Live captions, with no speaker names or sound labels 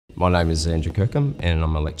My name is Andrew Kirkham and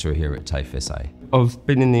I'm a lecturer here at TAFE SA. I've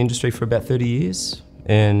been in the industry for about 30 years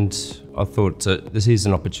and I thought this is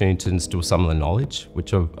an opportunity to instill some of the knowledge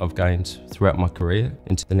which I've gained throughout my career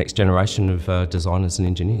into the next generation of designers and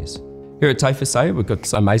engineers. Here at TAFE SA we've got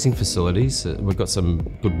some amazing facilities, we've got some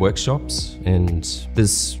good workshops, and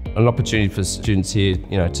there's an opportunity for students here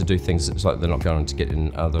to do things that's like they're not going to get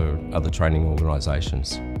in other training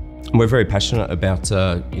organisations. And we're very passionate about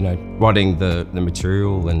writing the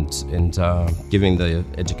material and giving the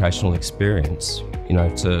educational experience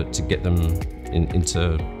to get them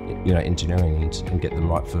into engineering and get them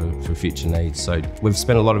right for future needs. So we've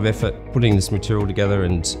spent a lot of effort putting this material together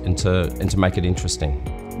and to make it interesting.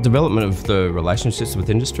 Development of the relationships with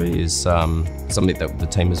industry is something that the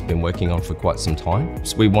team has been working on for quite some time.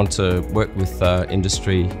 So we want to work with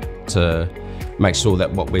industry to make sure that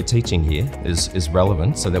what we're teaching here is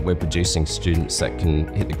relevant, so that we're producing students that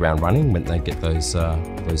can hit the ground running when they get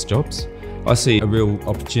those jobs. I see a real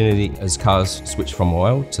opportunity as cars switch from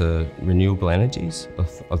oil to renewable energies.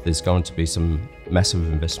 There's going to be some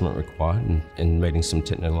massive investment required in meeting some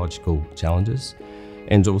technological challenges,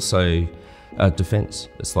 and also defence.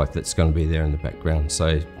 That's going to be there in the background.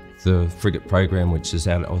 So the frigate program, which is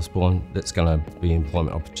out at Osborne, that's going to be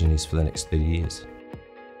employment opportunities for the next 30 years.